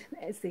slide,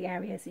 is the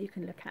areas that you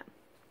can look at.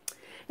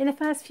 In the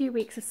first few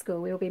weeks of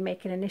school, we will be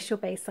making initial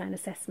baseline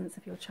assessments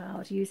of your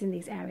child using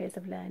these areas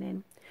of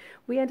learning.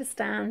 We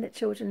understand that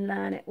children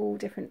learn at all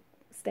different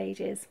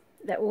stages.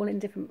 They're all in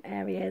different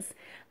areas,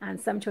 and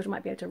some children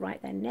might be able to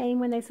write their name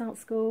when they start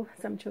school.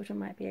 Some children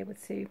might be able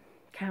to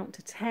count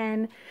to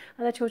 10,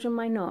 other children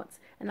might not,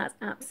 and that's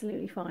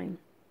absolutely fine.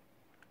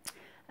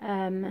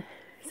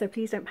 So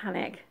please don't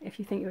panic if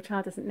you think your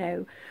child doesn't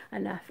know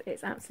enough.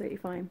 It's absolutely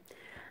fine.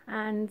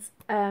 And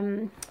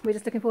we're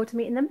just looking forward to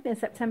meeting them in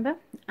September,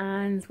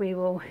 and we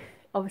will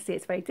obviously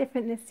it's very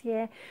different this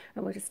year,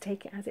 and we'll just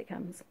take it as it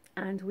comes,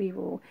 and we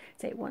will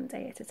take one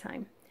day at a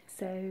time.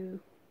 So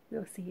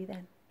we'll see you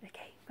then.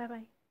 Okay, bye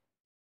bye.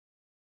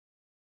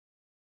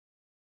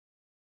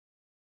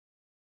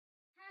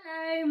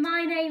 Hello,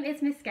 my name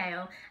is Miss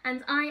Gale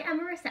and I am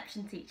a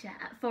reception teacher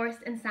at Forest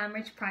and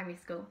Sandridge Primary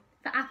School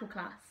for Apple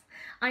Class.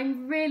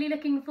 I'm really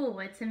looking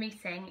forward to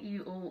meeting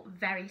you all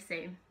very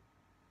soon.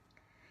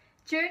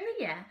 During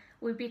the year,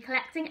 we'll be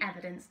collecting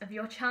evidence of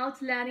your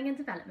child's learning and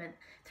development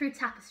through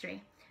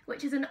Tapestry,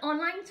 which is an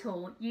online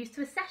tool used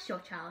to assess your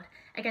child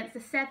against the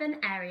 7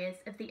 areas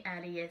of the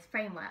Early Years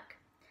Framework.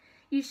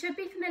 You should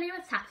be familiar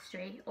with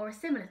Tapestry or a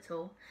similar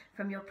tool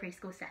from your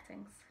preschool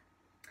settings.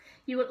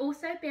 You will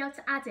also be able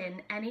to add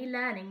in any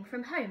learning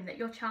from home that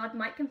your child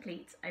might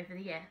complete over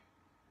the year.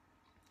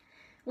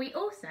 We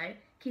also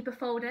keep a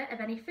folder of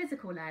any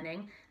physical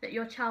learning that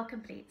your child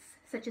completes,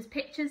 such as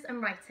pictures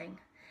and writing.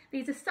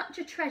 These are such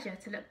a treasure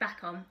to look back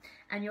on,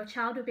 and your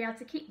child will be able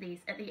to keep these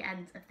at the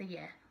end of the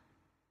year.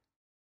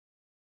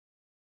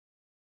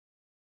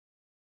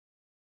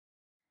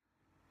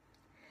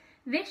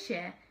 This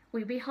year,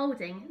 we'll be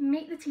holding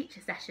Meet the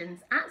Teacher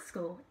sessions at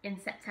school in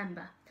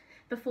September,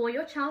 before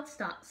your child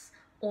starts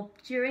or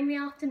during the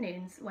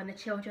afternoons when the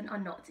children are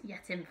not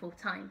yet in full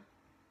time.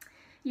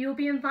 You will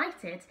be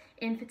invited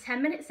in for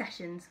 10-minute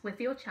sessions with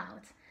your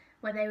child,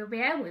 where they will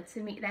be able to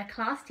meet their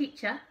class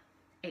teacher,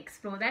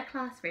 explore their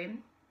classroom,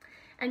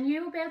 and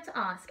you will be able to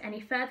ask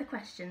any further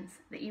questions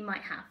that you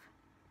might have.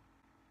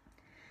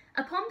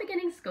 Upon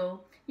beginning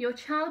school, your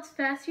child's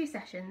first few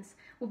sessions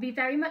will be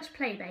very much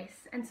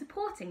play-based and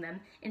supporting them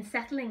in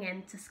settling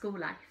into school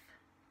life.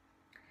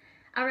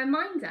 A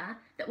reminder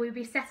that we'll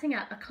be setting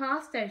up a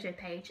Class Dojo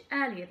page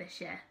earlier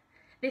this year.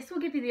 This will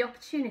give you the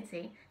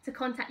opportunity to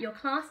contact your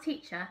class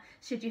teacher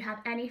should you have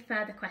any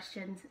further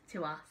questions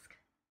to ask.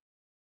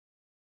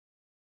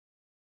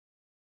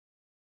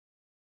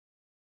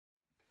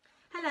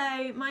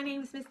 Hello, my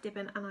name is Miss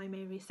Dibben and I'm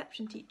a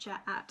reception teacher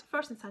at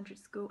Forest and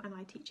Sandridge School, and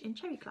I teach in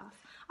Cherry Class.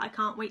 I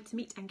can't wait to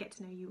meet and get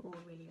to know you all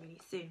really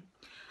soon.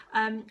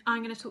 I'm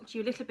going to talk to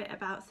you a little bit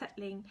about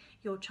settling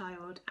your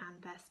child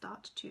and their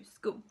start to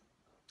school.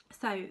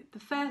 So the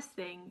first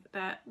thing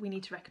that we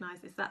need to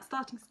recognise is that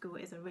starting school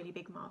is a really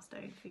big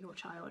milestone for your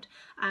child,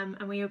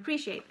 and we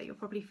appreciate that you're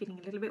probably feeling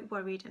a little bit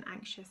worried and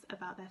anxious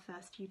about their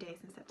first few days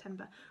in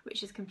September,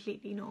 which is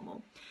completely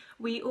normal.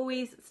 We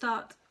always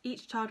start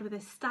each child with a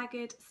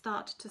staggered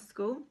start to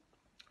school,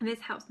 and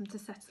this helps them to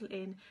settle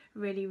in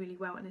really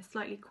well in a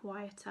slightly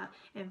quieter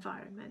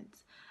environment.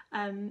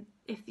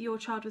 If your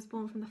child was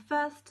born from the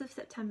 1st of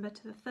September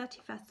to the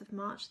 31st of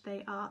March,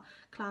 they are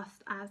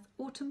classed as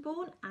autumn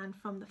born, and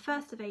from the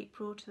 1st of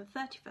April to the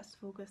 31st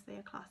of August they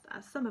are classed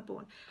as summer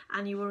born,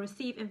 and you will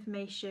receive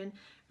information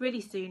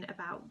really soon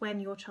about when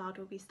your child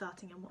will be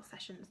starting and what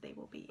sessions they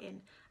will be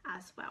in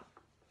as well.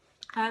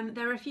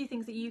 There are a few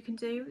things that you can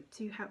do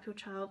to help your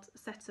child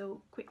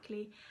settle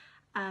quickly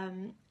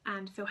and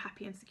feel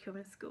happy and secure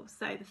in school.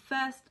 So the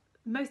first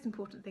most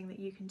important thing that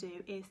you can do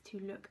is to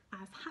look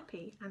as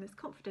happy and as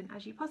confident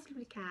as you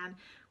possibly can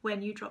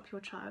when you drop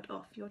your child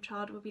off. Your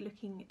child will be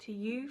looking to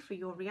you for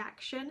your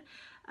reaction,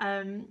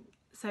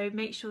 so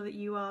make sure that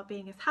you are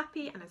being as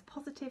happy and as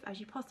positive as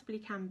you possibly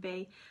can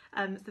be,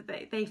 so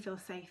that they feel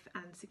safe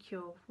and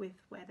secure with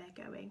where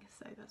they're going.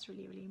 So that's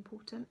really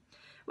important.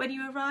 When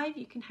you arrive,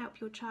 you can help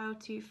your child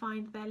to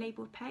find their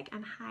labelled peg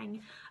and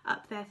hang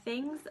up their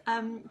things.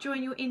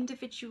 During your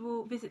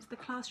individual visit to the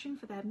classroom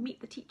for their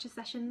Meet the Teacher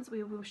sessions,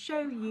 we will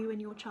show you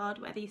and your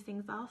child where these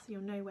things are, so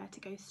you'll know where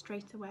to go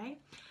straight away.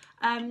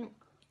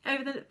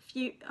 Over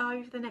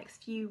the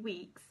next few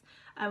weeks,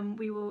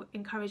 we will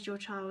encourage your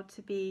child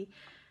to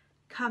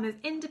become as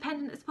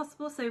independent as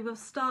possible, so we'll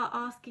start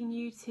asking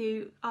you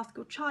to ask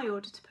your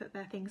child to put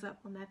their things up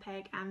on their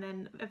peg, and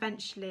then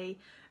eventually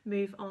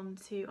move on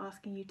to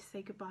asking you to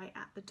say goodbye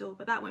at the door,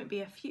 but that won't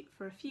be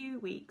for a few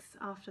weeks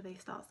after they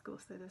start school,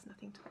 so there's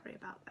nothing to worry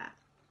about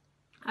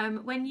there.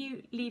 When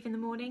you leave in the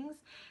mornings,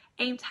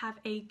 aim to have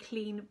a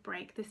clean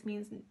break. This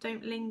means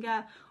don't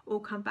linger or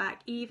come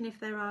back even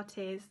if there are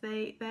tears.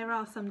 There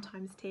are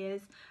sometimes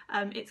tears.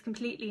 It's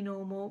completely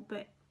normal,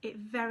 but it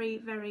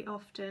very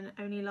often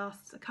only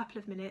lasts a couple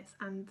of minutes,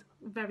 and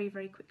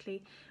very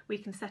quickly we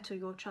can settle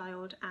your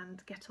child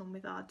and get on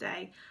with our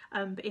day.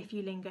 But if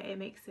you linger, it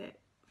makes it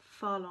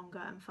far longer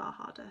and far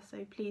harder,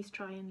 so please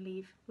try and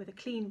leave with a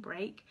clean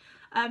break.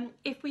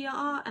 If we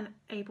are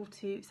unable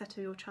to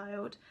settle your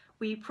child,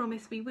 we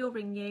promise we will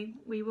ring you,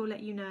 we will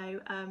let you know,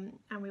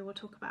 and we will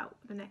talk about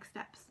the next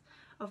steps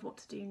of what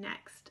to do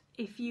next.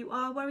 If you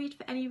are worried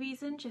for any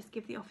reason, just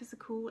give the office a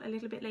call a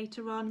little bit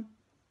later on,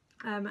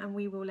 and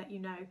we will let you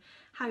know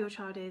how your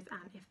child is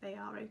and if they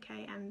are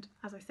okay. And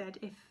as I said,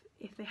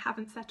 if they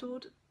haven't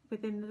settled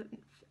within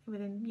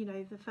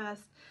the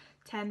first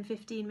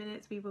 10-15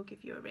 minutes, we will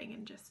give you a ring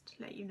and just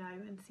let you know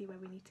and see where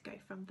we need to go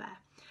from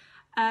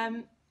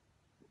there.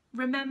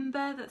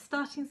 Remember that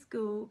starting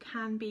school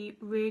can be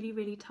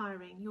really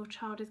tiring. Your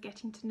child is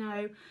getting to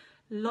know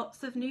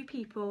lots of new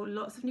people,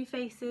 lots of new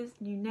faces,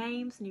 new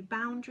names, new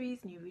boundaries,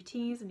 new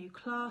routines, a new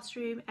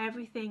classroom.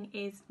 Everything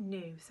is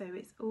new, so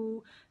it's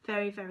all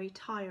very, very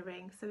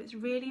tiring. So it's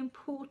really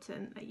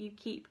important that you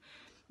keep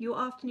your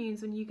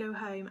afternoons when you go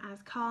home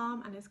as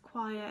calm and as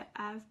quiet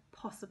as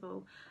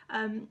possible.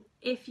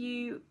 If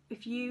you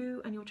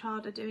and your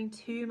child are doing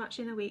too much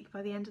in a week,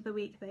 by the end of the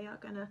week they are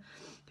going to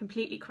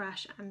completely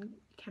crash and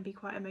can be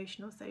quite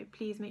emotional. So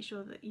please make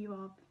sure that you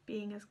are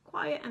being as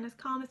quiet and as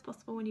calm as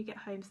possible when you get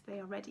home, so they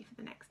are ready for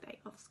the next day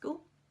of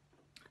school.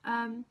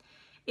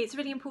 It's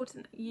really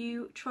important that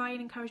you try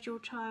and encourage your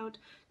child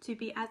to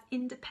be as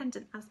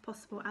independent as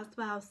possible as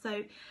well.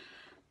 So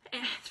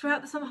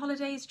throughout the summer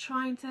holidays,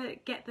 trying to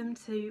get them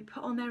to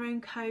put on their own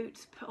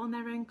coat, put on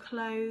their own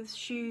clothes,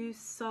 shoes,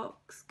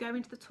 socks, go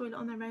into the toilet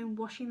on their own,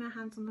 washing their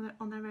hands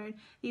on their own.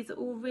 These are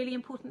all really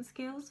important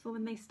skills for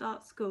when they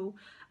start school.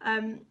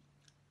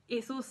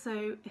 It's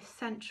also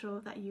essential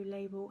that you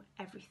label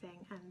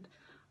everything, and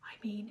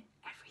I mean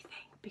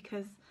everything,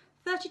 because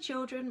 30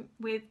 children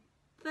with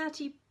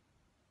 30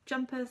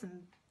 jumpers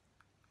and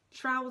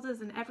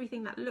trousers and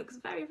everything that looks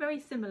very, very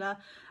similar,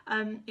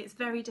 it's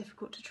very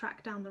difficult to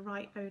track down the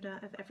right owner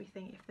of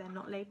everything if they're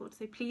not labelled.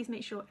 So please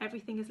make sure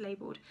everything is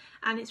labelled,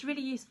 and it's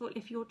really useful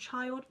if your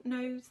child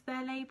knows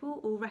their label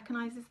or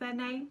recognises their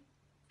name,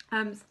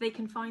 so they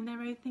can find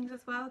their own things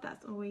as well.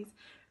 That's always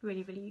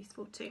really, really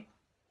useful too.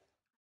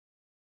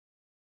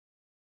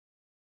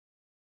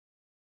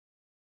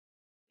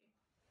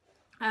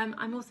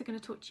 I'm also going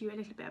to talk to you a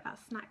little bit about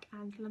snack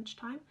and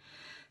lunchtime.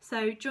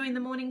 So during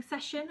the morning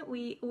session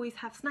we always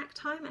have snack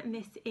time, and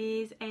this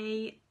is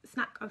a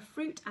snack of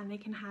fruit, and they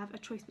can have a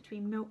choice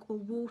between milk or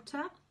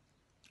water.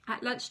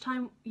 At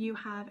lunchtime you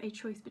have a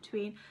choice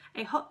between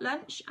a hot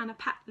lunch and a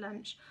packed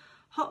lunch.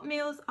 Hot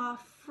meals are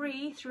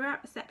free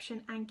throughout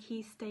reception and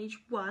Key Stage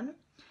 1.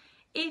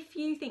 If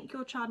you think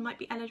your child might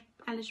be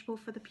eligible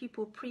for the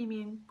Pupil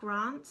Premium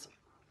Grant,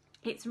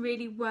 it's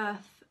really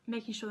worth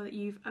making sure that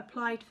you've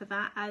applied for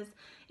that, as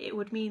it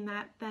would mean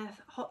that their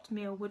hot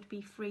meal would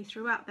be free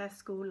throughout their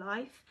school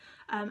life,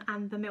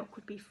 and the milk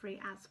would be free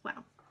as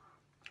well.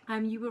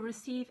 You will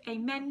receive a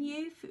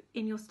menu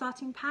in your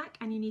starting pack,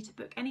 and you need to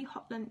book any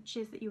hot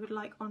lunches that you would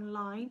like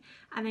online,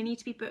 and they need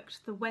to be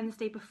booked the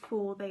Wednesday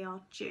before they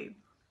are due,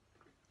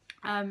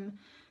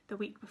 the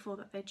week before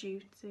that they're due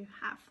to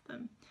have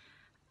them.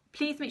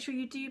 Please make sure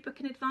you do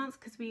book in advance,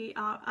 because we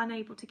are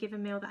unable to give a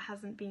meal that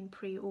hasn't been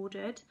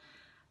pre-ordered.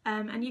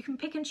 And you can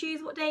pick and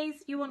choose what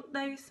days you want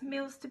those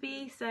meals to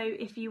be. So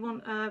if you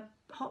want a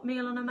hot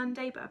meal on a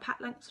Monday but a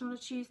packed lunch on a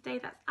Tuesday,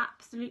 that's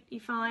absolutely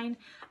fine.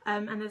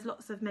 And there's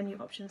lots of menu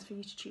options for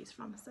you to choose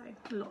from, so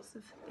lots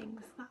of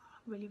things that are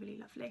really, really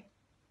lovely.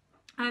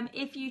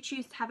 If you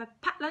choose to have a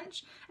packed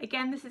lunch,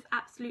 again, this is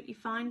absolutely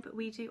fine, but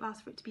we do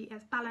ask for it to be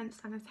as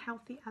balanced and as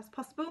healthy as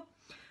possible.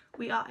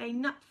 We are a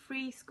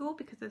nut-free school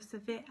because of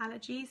severe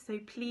allergies, so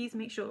please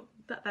make sure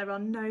that there are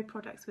no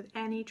products with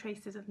any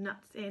traces of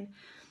nuts in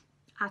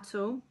at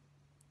all.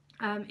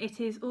 It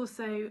is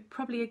also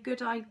probably a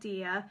good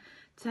idea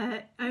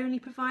to only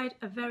provide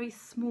a very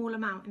small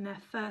amount in their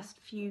first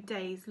few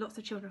days. Lots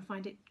of children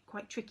find it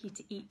quite tricky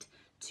to eat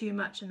too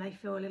much, and they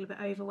feel a little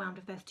bit overwhelmed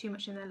if there's too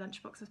much in their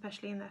lunchbox,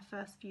 especially in their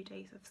first few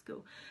days of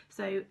school.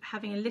 So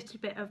having a little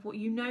bit of what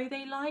you know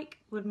they like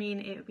would mean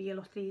it would be a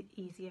lot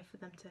easier for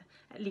them to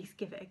at least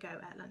give it a go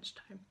at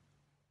lunchtime.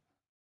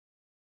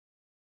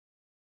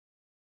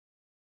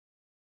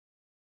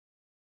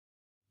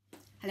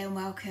 Hello and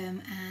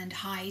welcome, and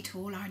hi to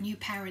all our new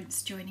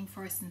parents joining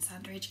Forest and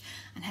Sandridge,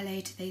 and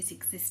hello to those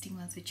existing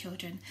ones with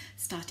children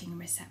starting in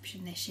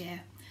reception this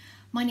year.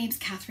 My name's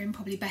Catherine,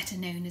 probably better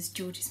known as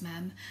George's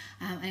mum.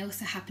 I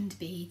also happen to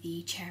be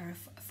the chair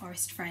of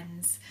Forest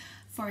Friends.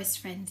 Forest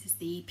Friends is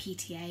the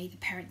PTA, the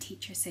Parent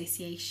Teacher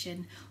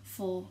Association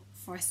for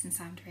Forest and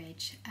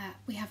Sandridge.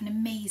 We have an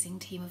amazing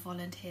team of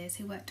volunteers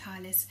who work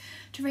tireless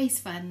to raise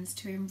funds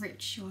to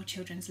enrich your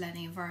children's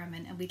learning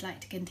environment, and we'd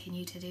like to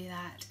continue to do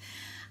that.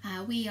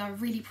 We are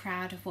really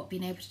proud of what we've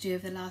been able to do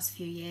over the last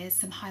few years.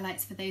 Some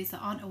highlights for those that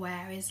aren't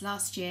aware is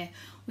last year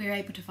we were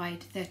able to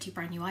provide 30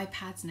 brand new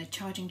iPads and a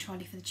charging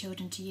trolley for the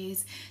children to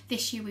use.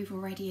 This year we've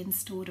already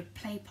installed a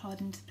play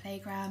pod into the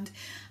playground,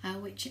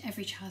 which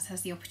every child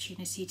has the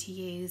opportunity to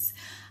use.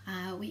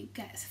 We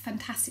get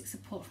fantastic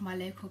support from our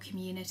local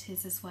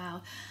communities as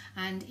well,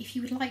 and if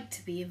you would like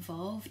to be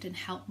involved and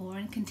help more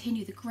and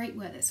continue the great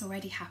work that's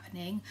already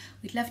happening,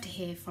 we'd love to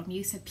hear from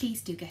you, so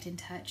please do get in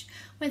touch,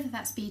 whether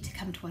that's be to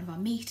come to one of our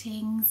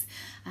meetings,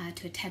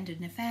 to attend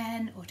an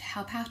event, or to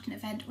help out an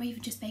event, or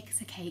even just make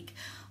us a cake.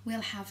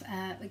 We'll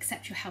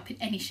accept your help in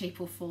any shape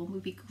or form.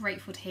 We'd be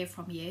grateful to hear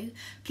from you.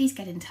 Please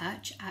get in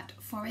touch at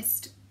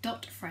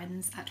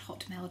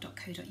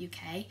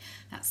forest.friends@hotmail.co.uk.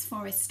 That's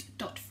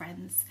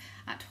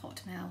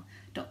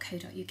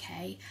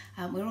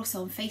forest.friends@hotmail.co.uk. We're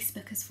also on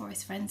Facebook as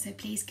Forest Friends, so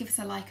please give us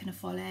a like and a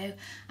follow,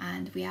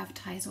 and we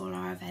advertise all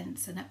our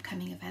events and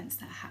upcoming events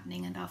that are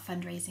happening and our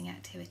fundraising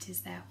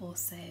activities there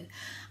also.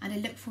 And I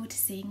look forward to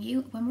seeing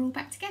you when we're all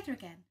back together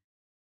again.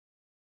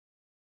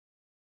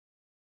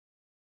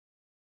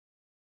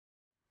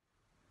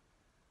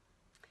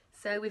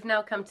 So we've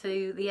now come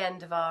to the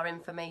end of our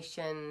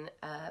information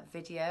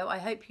video. I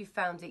hope you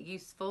found it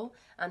useful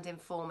and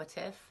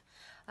informative.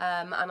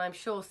 And I'm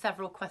sure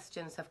several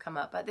questions have come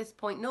up. At this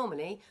point,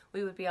 normally,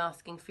 we would be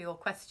asking for your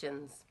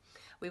questions.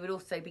 We would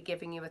also be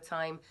giving you a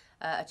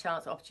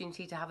chance,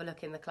 opportunity to have a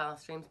look in the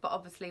classrooms, but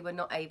obviously we're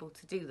not able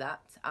to do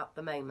that at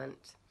the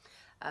moment.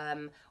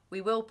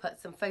 We will put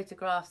some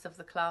photographs of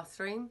the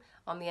classroom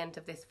on the end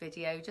of this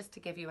video just to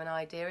give you an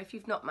idea if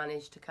you've not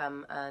managed to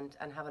come and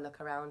have a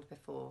look around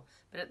before.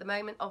 But at the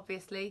moment,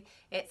 obviously,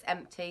 it's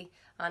empty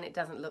and it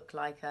doesn't look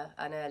like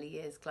an early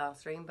years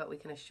classroom, but we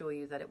can assure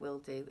you that it will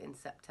do in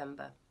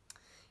September.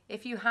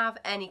 If you have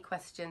any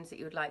questions that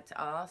you would like to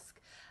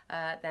ask,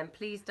 then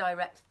please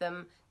direct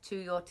them to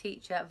your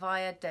teacher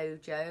via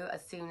Dojo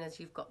as soon as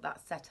you've got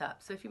that set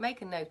up. So if you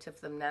make a note of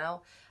them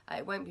now,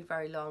 it won't be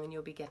very long and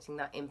you'll be getting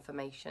that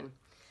information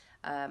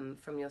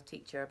from your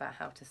teacher about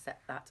how to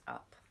set that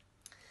up.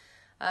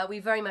 We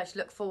very much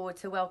look forward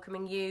to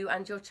welcoming you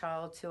and your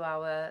child to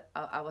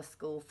our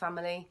school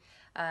family,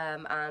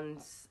 and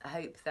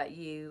hope that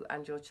you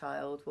and your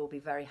child will be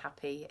very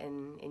happy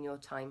in your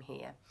time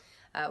here.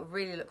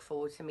 Really look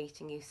forward to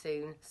meeting you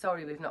soon.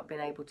 Sorry we've not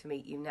been able to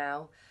meet you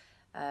now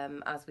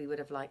as we would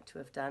have liked to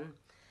have done,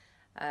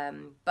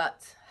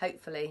 but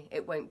hopefully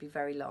it won't be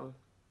very long.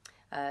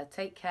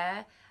 Take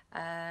care,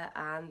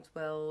 and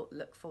we'll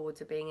look forward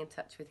to being in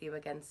touch with you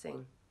again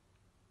soon.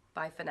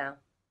 Bye for now.